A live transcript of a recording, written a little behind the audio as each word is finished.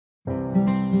Hello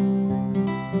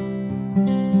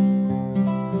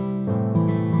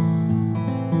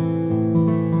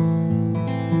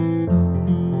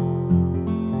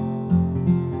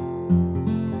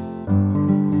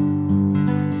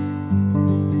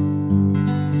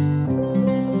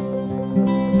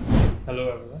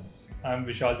everyone, I am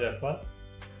Vishal Jaiwal.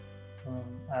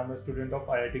 I am a student of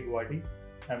IIT Guwahati,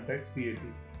 MTech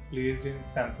CAC, placed in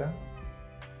Samsung.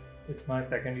 It's my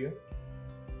second year.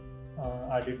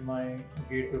 I did my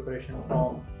GATE preparation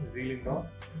from Zeal Indore.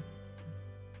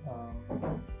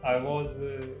 I was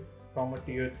from a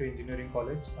Tier 3 engineering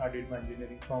college. I did my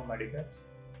engineering from Medicabs.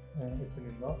 It's in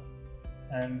Indore.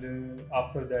 And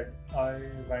after that, I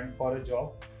went for a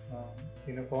job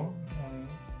in a firm.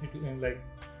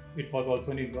 It was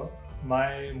also in Indore.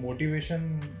 My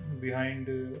motivation behind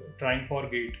trying for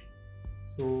GATE.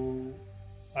 So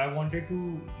I wanted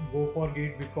to go for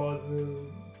GATE because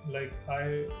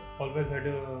I always had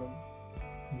a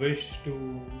wish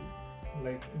to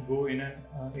go in an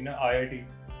IIT,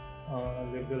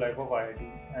 live the life of IIT,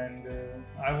 and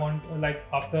I want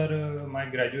after my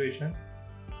graduation,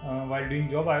 while doing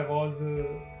job, I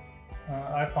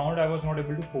found I was not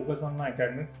able to focus on my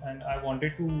academics, and I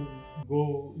wanted to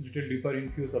go little deeper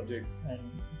in few subjects and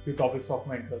few topics of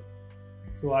my interest.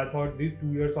 So I thought these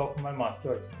 2 years of my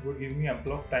masters would give me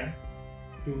ample of time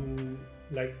to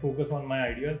focus on my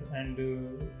ideas and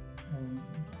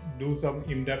do some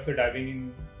in-depth diving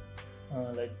in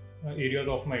areas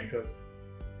of my interest.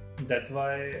 That's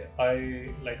why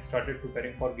I started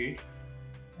preparing for GATE,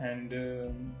 and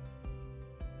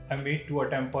I made 2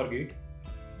 attempts for GATE.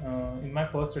 In my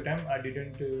first attempt, I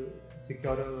didn't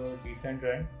secure a decent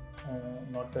rank,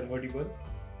 not convertible.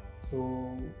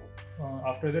 So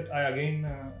after that, I again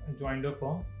joined a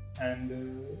firm, and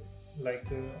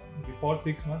before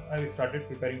 6 months, I started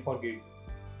preparing for GATE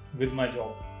with my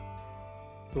job.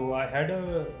 So I had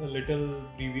a little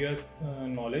previous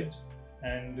knowledge,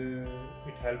 and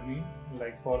it helped me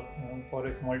for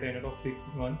a small tenure of 6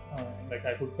 months.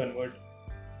 I could convert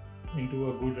into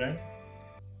a good rank.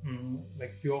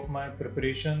 Few of my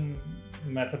preparation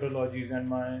methodologies and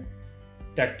my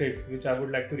tactics which I would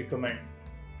like to recommend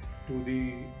to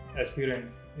the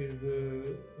aspirants is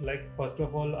first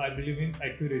of all, I believe in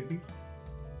accuracy.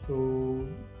 So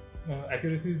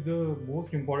accuracy is the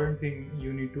most important thing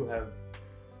you need to have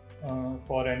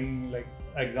for any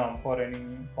exam, for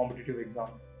any competitive exam.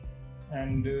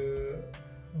 And there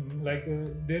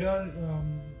are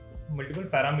multiple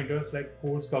parameters like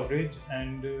course coverage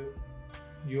and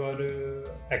your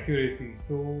accuracy.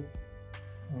 So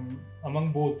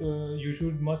among both,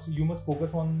 you must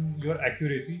focus on your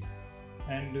accuracy,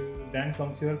 and then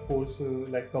comes your course,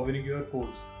 covering your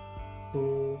course.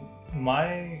 So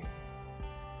my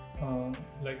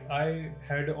I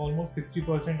had almost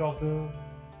 60% of the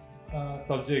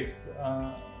subjects.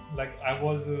 I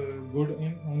was good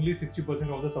in only 60%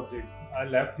 of the subjects. I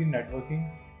left the networking,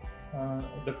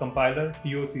 the compiler,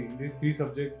 TOC. These 3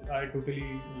 subjects I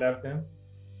totally left them,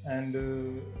 and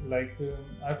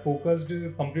I focused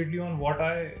completely on what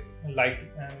I liked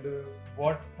and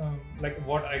what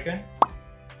I can.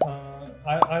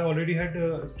 I already had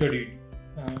studied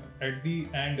at the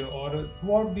end or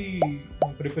throughout the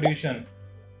preparation.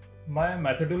 My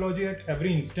methodology at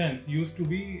every instance used to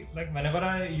be whenever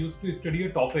I used to study a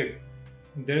topic,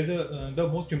 there is the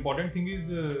most important thing is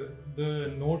the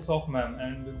notes of ma'am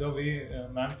and the way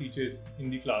ma'am teaches in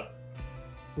the class.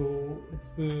 So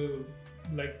it's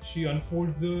she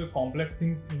unfolds the complex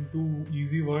things into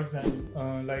easy words, and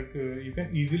you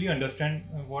can easily understand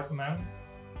what ma'am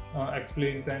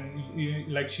explains, and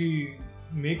she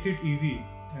makes it easy,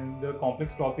 and the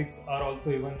complex topics are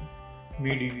also even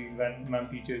made easy when ma'am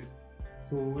teaches.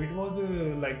 So it was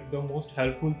the most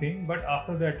helpful thing. But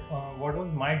after that, what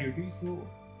was my duty? So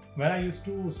when I used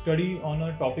to study on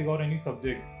a topic or any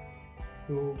subject,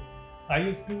 so I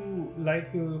used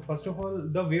to first of all,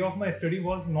 the way of my study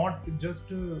was not just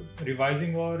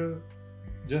revising or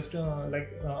just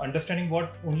understanding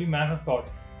what only ma'am have taught.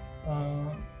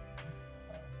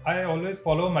 I always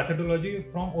follow a methodology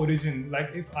from origin.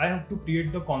 If I have to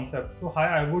create the concept, so how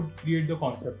I would create the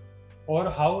concept,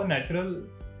 or how a natural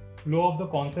flow of the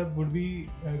concept would be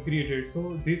created.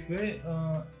 So this way,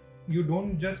 you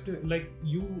don't just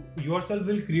you yourself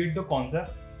will create the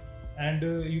concept, and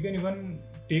you can even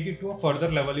take it to a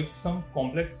further level if some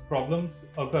complex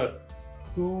problems occur.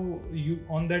 So you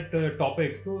on that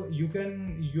topic, so you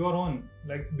can your own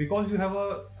because you have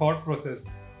a thought process,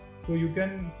 so you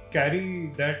can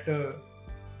carry that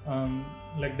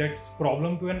that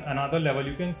problem to another level.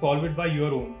 You can solve it by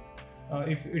your own.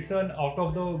 If it's an out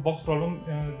of the box problem,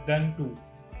 then too.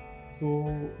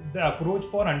 So the approach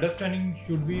for understanding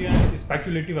should be a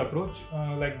speculative approach.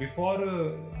 Like before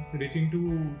reaching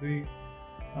to the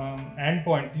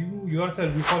endpoints, you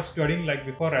yourself, before studying, like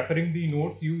before referring the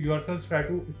notes, you yourself try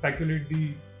to speculate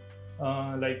the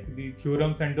like the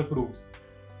theorems and the proofs.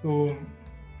 So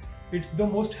it's the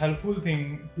most helpful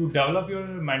thing to develop your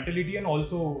mentality and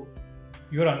also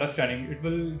your understanding. It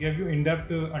will give you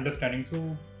in-depth understanding.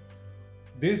 So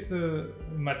this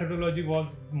methodology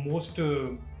was most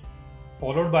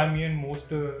followed by me, and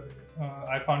most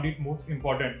I found it most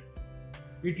important.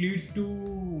 It leads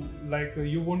to like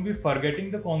you won't be forgetting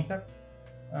the concept,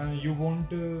 you won't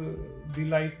be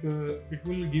like it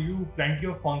will give you plenty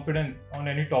of confidence on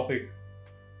any topic.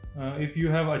 If you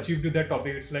have achieved that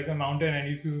topic, it's like a mountain, and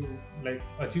if you like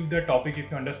achieve that topic, if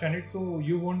you understand it, so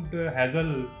you won't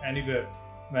hassle anywhere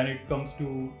when it comes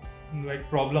to like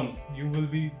problems. You will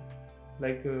be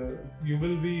like you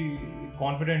will be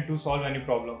confident to solve any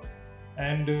problem,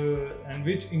 and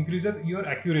which increases your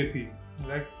accuracy.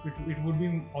 Like it would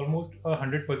be almost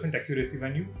 100% accuracy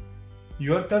when you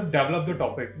yourself develop the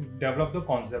topic, develop the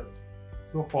concept.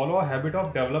 So follow a habit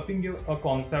of developing a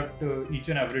concept each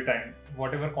and every time,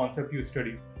 whatever concept you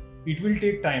study. It will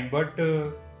take time, but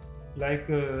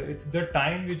it's the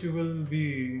time which you will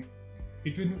be,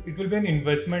 it will be an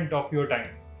investment of your time.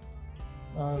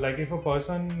 Like if a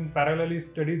person parallelly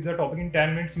studies the topic in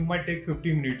 10 minutes, you might take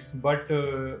 15 minutes, but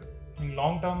in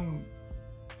long term,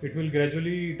 it will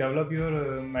gradually develop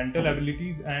your mental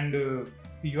abilities, and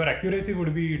your accuracy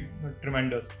would be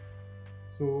tremendous.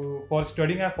 So for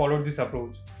studying, I followed this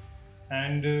approach,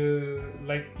 and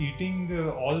like eating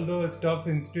all the stuff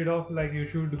instead of like you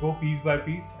should go piece by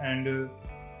piece, and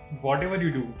whatever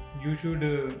you do, you should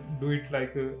do it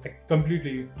like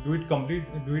completely, do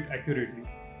it accurately.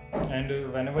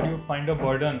 And whenever you find a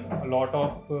burden, a lot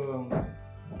of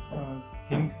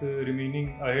things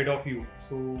remaining ahead of you,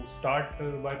 so start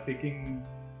by picking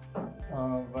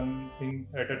one thing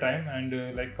at a time,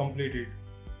 and like complete it.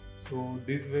 So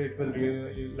this way it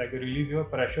will like release your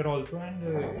pressure also, and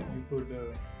you could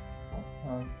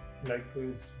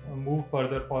move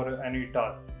further for any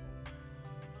task.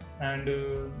 And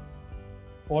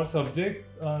for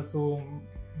subjects, so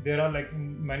there are like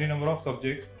many number of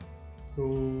subjects.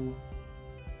 So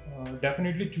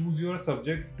definitely choose your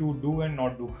subjects to do and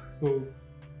not do. So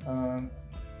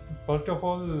first of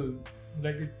all,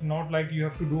 like it's not like you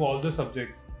have to do all the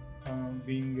subjects.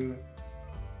 Being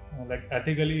like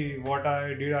ethically, what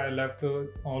I did, I left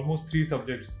almost 3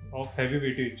 subjects of heavy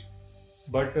weightage,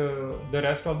 but the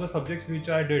rest of the subjects which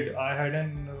I did, I had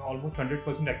an almost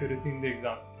 100% accuracy in the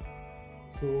exam.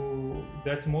 So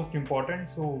that's most important.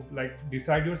 So like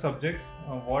decide your subjects,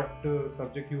 what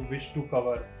subject you wish to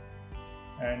cover,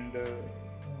 and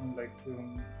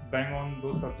bang on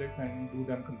those subjects and do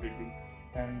them completely.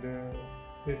 And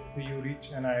if you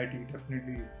reach an IIT,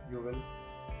 definitely you will.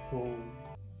 So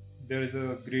there is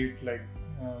a great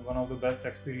one of the best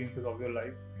experiences of your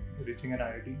life, reaching an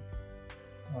IIT.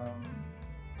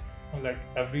 Like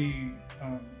every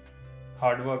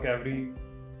hard work, every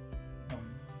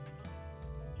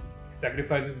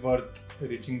sacrifice is worth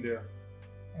reaching there.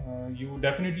 You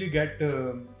definitely get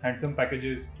handsome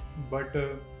packages, but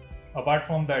apart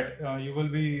from that, you will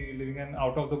be living an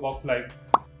out-of-the-box life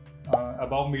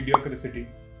above mediocrity.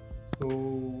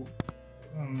 So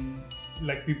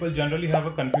like people generally have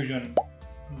a confusion,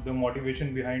 the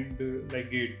motivation behind like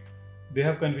Gate. They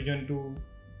have confusion to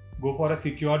go for a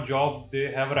secure job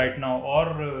they have right now,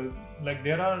 or like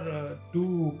there are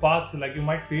 2 paths, like you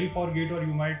might fail for Gate or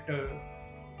you might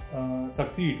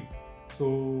succeed.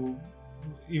 So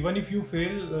even if you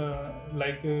fail,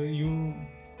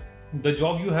 the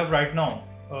job you have right now,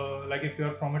 like if you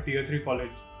are from a tier 3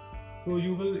 college, so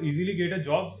you will easily get a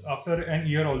job after an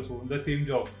year also, the same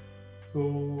job.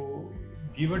 So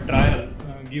give a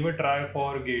try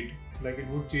for Gate. Like it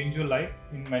would change your life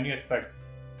in many aspects.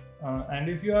 And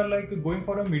if you are like going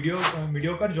for a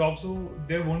mediocre job, so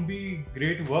there won't be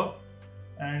great work,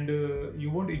 and you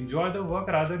won't enjoy the work,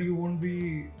 rather you won't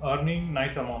be earning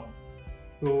nice amount.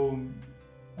 So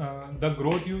the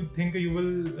growth you think you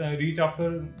will reach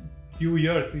after few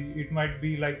years, it might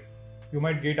be like you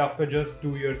might get after just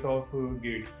 2 years of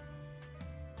Gate.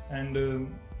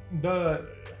 And the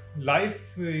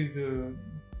life is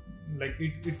like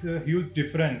it's a huge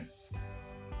difference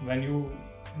when you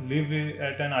live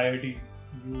at an IIT,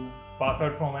 you pass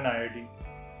out from an IIT.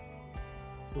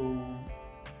 So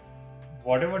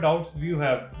whatever doubts you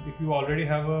have, if you already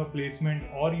have a placement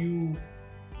or you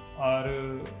are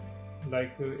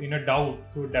in a doubt,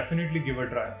 so definitely give a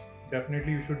try.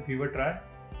 Definitely you should give a try.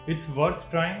 It's worth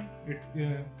trying.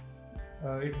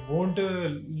 it won't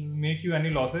make you any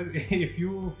losses. If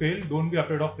you fail, don't be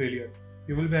afraid of failure.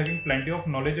 You will be having plenty of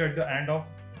knowledge at the end of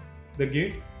the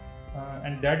gate,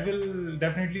 and that will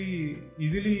definitely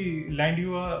easily land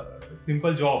you a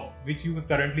simple job which you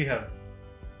currently have.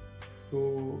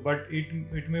 So, but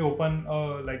it may open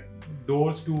like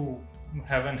doors to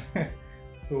heaven.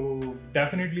 So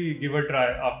definitely give a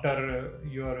try after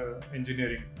your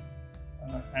engineering.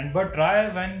 And but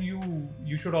try when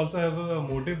you should also have a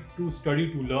motive to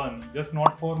study, to learn, just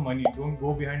not for money. Don't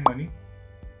go behind money.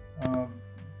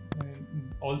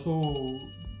 Also,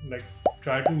 like,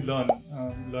 try to learn.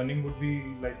 Learning would be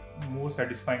like more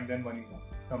satisfying than money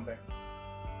sometimes.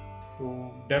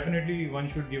 So definitely one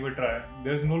should give a try.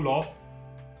 There is no loss.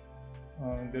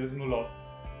 There is no loss.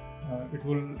 It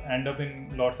will end up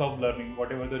in lots of learning,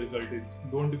 whatever the result is.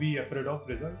 Don't be afraid of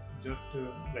results. Just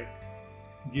like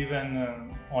give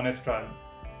an honest trial.